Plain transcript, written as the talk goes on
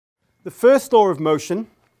The first law of motion,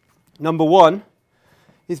 number one,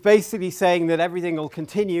 is basically saying that everything will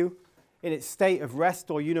continue in its state of rest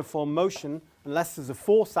or uniform motion unless there's a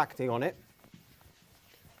force acting on it.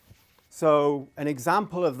 So an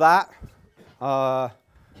example of that,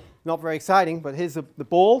 not very exciting, but here's the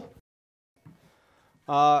ball.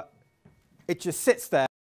 It just sits there.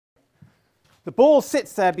 The ball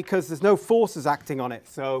sits there because there's no forces acting on it.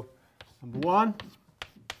 So number one,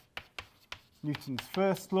 Newton's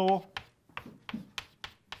first law.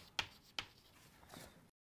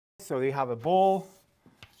 So you have a ball,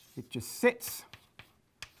 it just sits,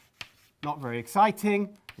 not very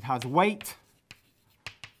exciting, it has weight,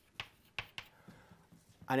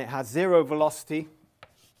 and it has zero velocity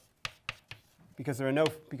because there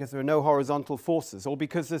are no horizontal forces, or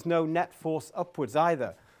because there's no net force upwards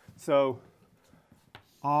either. So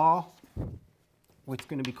R, which is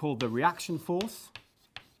going to be called the reaction force,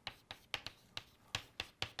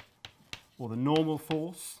 or the normal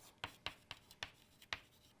force,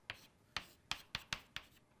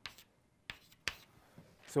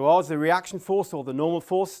 so R is the reaction force or the normal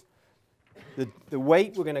force. The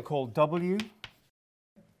weight we're going to call W.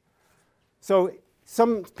 So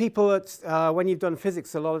some people, when you've done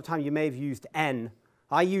physics, a lot of the time you may have used N.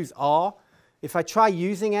 I use R. If I try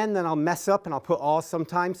using N, then I'll mess up and I'll put R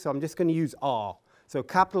sometimes. So I'm just going to use R. So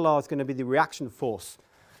capital R is going to be the reaction force.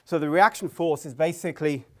 So the reaction force is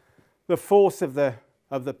basically the force of the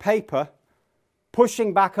paper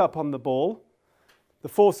pushing back up on the ball. The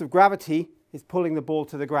force of gravity is pulling the ball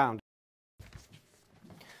to the ground.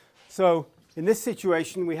 So in this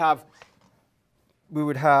situation, we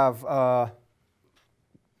would have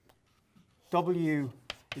W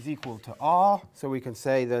is equal to R. So we can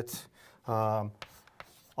say that R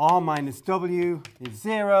minus W is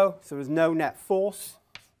 0. So there's no net force.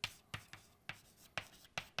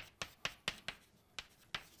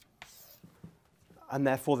 And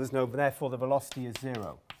therefore the velocity is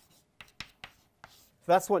 0.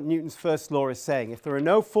 So that's what Newton's first law is saying. If there are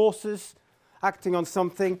no forces acting on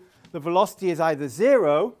something, the velocity is either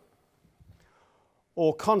 0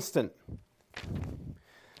 or constant.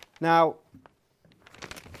 Now,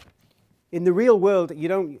 in the real world,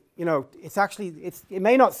 it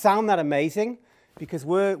may not sound that amazing because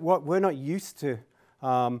we're not used to.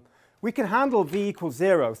 We can handle V equals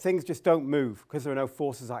 0. Things just don't move because there are no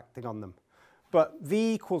forces acting on them. But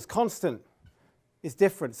V equals constant is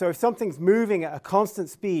different. So if something's moving at a constant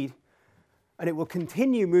speed, and it will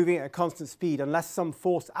continue moving at a constant speed unless some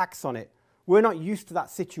force acts on it, we're not used to that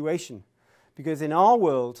situation. Because in our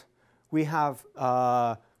world, we have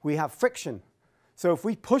friction. So if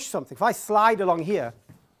we push something, if I slide along here,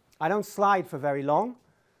 I don't slide for very long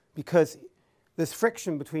because there's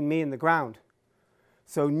friction between me and the ground.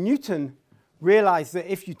 So Newton realized that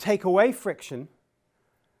if you take away friction,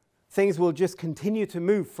 things will just continue to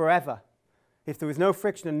move forever. If there was no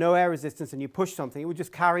friction and no air resistance and you push something, it would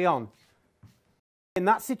just carry on. In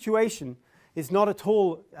that situation, it's not at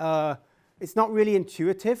all, it's not really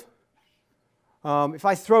intuitive. If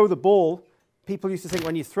I throw the ball, people used to think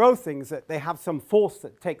when you throw things that they have some force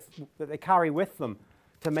that they carry with them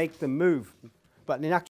to make them move. But in actual